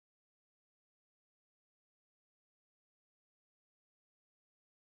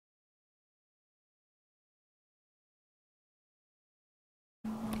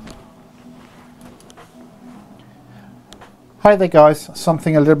Hi there guys,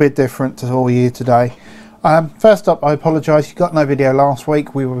 something a little bit different to all you today. First up, I apologise, you got no video last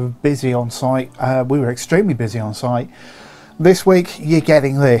week. We were busy on site, we were extremely busy on site. This week you're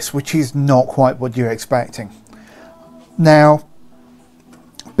getting this, which is not quite what you're expecting. Now,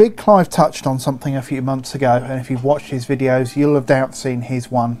 Big Clive touched on something a few months ago, and if you've watched his videos you'll have doubt seen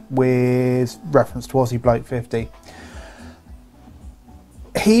his one with reference to Aussie Bloke 50.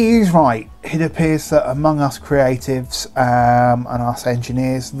 He is right. It appears that among us creatives and us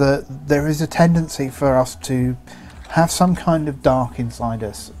engineers that there is a tendency for us to have some kind of dark inside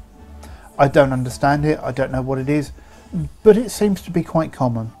us. I don't understand it, I don't know what it is, but it seems to be quite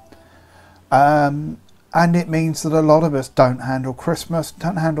common. And it means that a lot of us don't handle Christmas,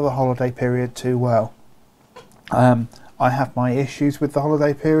 don't handle the holiday period too well. I have my issues with the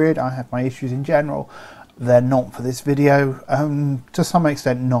holiday period, I have my issues in general. They're not for this video, to some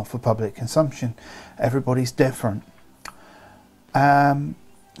extent not for public consumption. Everybody's different.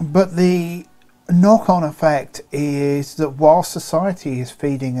 But the knock-on effect is that while society is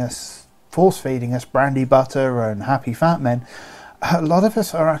feeding us, force-feeding us brandy butter and happy fat men, a lot of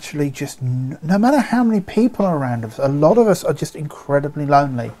us are actually just, no matter how many people are around us, a lot of us are just incredibly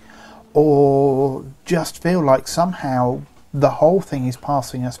lonely, or just feel like somehow the whole thing is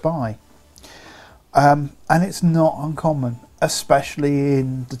passing us by. And it's not uncommon, especially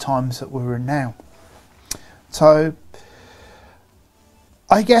in the times that we're in now. So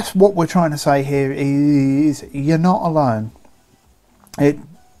I guess what we're trying to say here is you're not alone.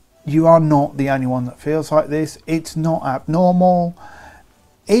 You are not the only one that feels like this. It's not abnormal.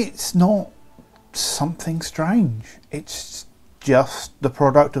 It's not something strange. It's just the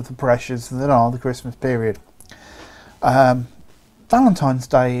product of the pressures that are the Christmas period. Valentine's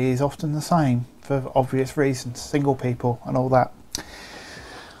Day is often the same, for obvious reasons, single people and all that.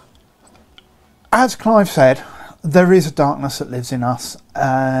 As Clive said, there is a darkness that lives in us.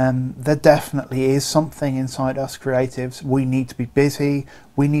 There definitely is something inside us creatives. We need to be busy,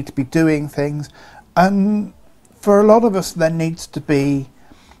 we need to be doing things, and for a lot of us there needs to be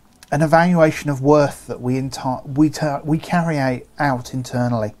an evaluation of worth that we carry out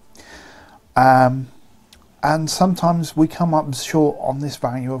internally. And sometimes we come up short on this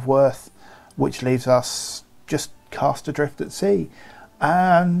value of worth, which leaves us just cast adrift at sea.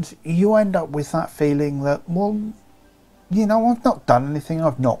 And you end up with that feeling that, well, you know, I've not done anything,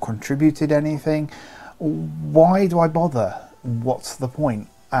 I've not contributed anything, why do I bother? What's the point?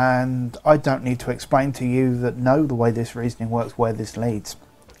 And I don't need to explain to you that no, the way this reasoning works, where this leads.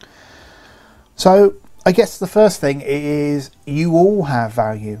 So I guess the first thing is you all have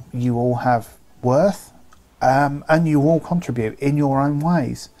value, you all have worth, and you all contribute in your own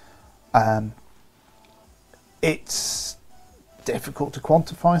ways. It's difficult to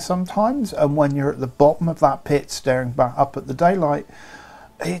quantify sometimes, and when you're at the bottom of that pit staring back up at the daylight,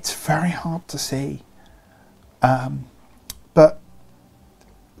 it's very hard to see. But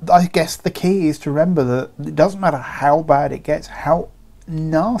I guess the key is to remember that it doesn't matter how bad it gets, how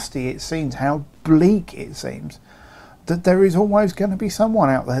nasty it seems, how bleak it seems, that there is always going to be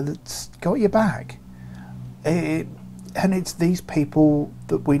someone out there that's got your back. And it's these people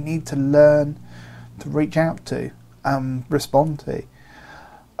that we need to learn to reach out to and respond to.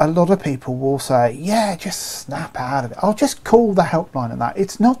 A lot of people will say, yeah, just snap out of it, I'll just call the helpline and that.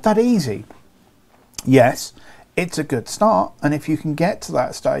 It's not that easy. Yes, it's a good start, and if you can get to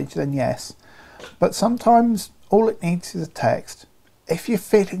that stage, then yes, but sometimes all it needs is a text. If you're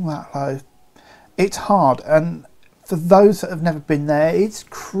feeling that low, it's hard, and for those that have never been there, it's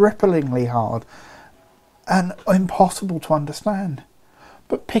cripplingly hard and impossible to understand.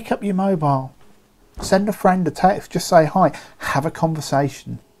 But pick up your mobile, send a friend a text, just say hi, have a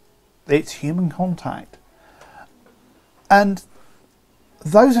conversation. It's human contact. And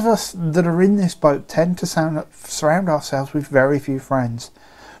those of us that are in this boat tend to surround ourselves with very few friends,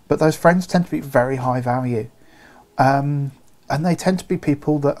 but those friends tend to be very high value. And they tend to be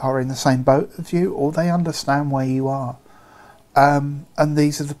people that are in the same boat as you, or they understand where you are. And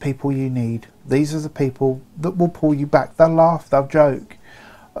these are the people you need. These are the people that will pull you back. They'll laugh, they'll joke.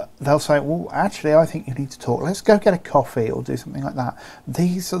 They'll say, well, actually, I think you need to talk. Let's go get a coffee or do something like that.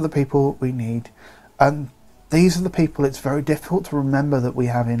 These are the people we need. And these are the people it's very difficult to remember that we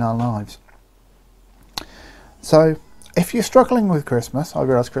have in our lives. So if you're struggling with Christmas, I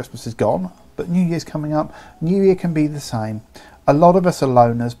realise Christmas is gone, but New Year's coming up. New Year can be the same. A lot of us are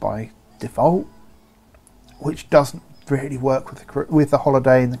loners by default, which doesn't really work with the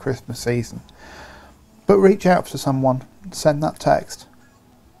holiday and the Christmas season. But reach out to someone, send that text,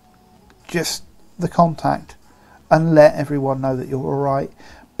 just the contact, and let everyone know that you're alright,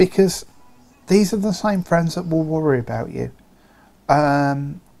 because these are the same friends that will worry about you.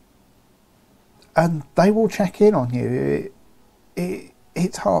 and they will check in on you.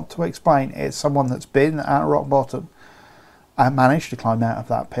 It's hard to explain. It's someone that's been at rock bottom and managed to climb out of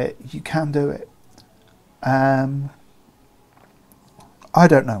that pit. You can do it. I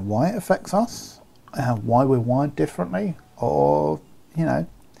don't know why it affects us, why we're wired differently, or, you know,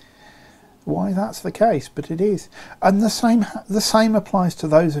 why that's the case, but it is. And the same applies to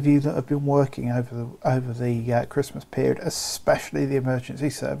those of you that have been working over the Christmas period, especially the emergency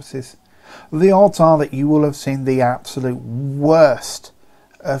services. The odds are that you will have seen the absolute worst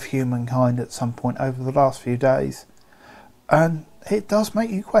of humankind at some point over the last few days, and it does make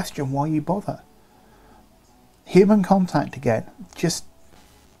you question why you bother. Human contact again, just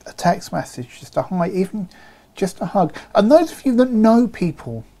a text message, just a hi, even just a hug. And those of you that know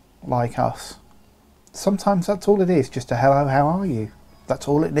people like us, sometimes that's all it is, just a hello, how are you? That's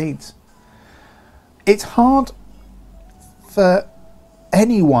all it needs. It's hard for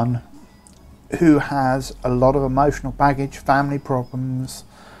anyone who has a lot of emotional baggage, family problems,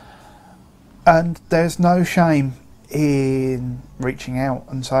 and there's no shame in reaching out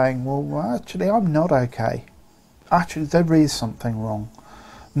and saying, well, actually, I'm not okay. Actually, there is something wrong.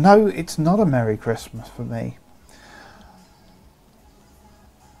 No, it's not a Merry Christmas for me.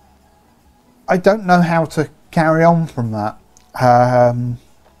 I don't know how to carry on from that.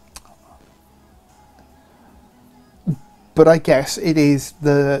 But I guess it is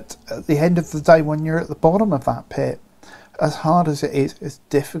that at the end of the day, when you're at the bottom of that pit, as hard as it is, as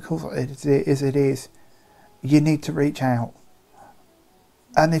difficult as it is, you need to reach out.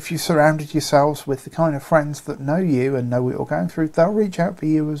 And if you surrounded yourselves with the kind of friends that know you and know what you're going through, they'll reach out for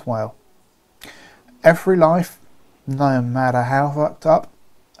you as well. Every life, no matter how fucked up,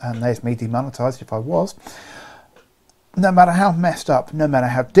 and there's me demonetised if I was, no matter how messed up, no matter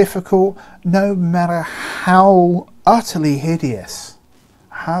how difficult, no matter how utterly hideous,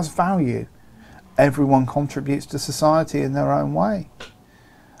 has value. Everyone contributes to society in their own way.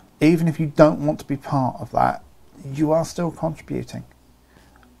 Even if you don't want to be part of that, you are still contributing.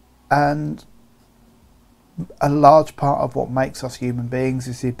 And a large part of what makes us human beings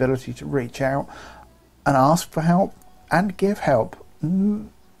is the ability to reach out and ask for help and give help. And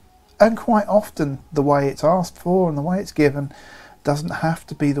quite often the way it's asked for and the way it's given doesn't have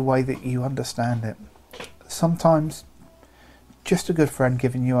to be the way that you understand it. Sometimes just a good friend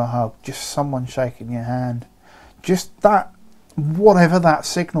giving you a hug, just someone shaking your hand, just that, whatever that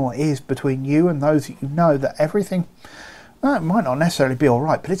signal is between you and those that you know, that everything, well, it might not necessarily be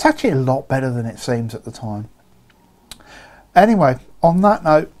alright, but it's actually a lot better than it seems at the time. Anyway, on that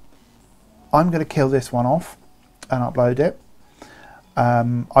note, I'm going to kill this one off and upload it.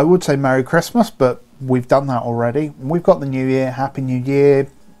 I would say Merry Christmas, but we've done that already. We've got the New Year, Happy New Year,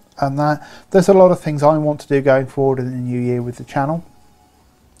 and that. There's a lot of things I want to do going forward in the new year with the channel.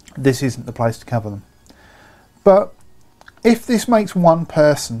 This isn't the place to cover them. But if this makes one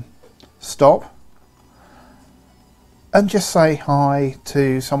person stop and just say hi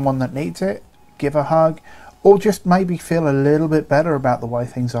to someone that needs it, give a hug, or just maybe feel a little bit better about the way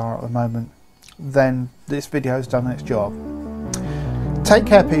things are at the moment, then this video has done its job. Take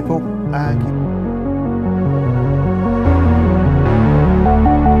care, people, and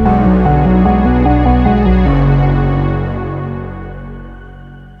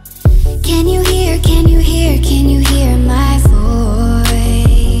can you hear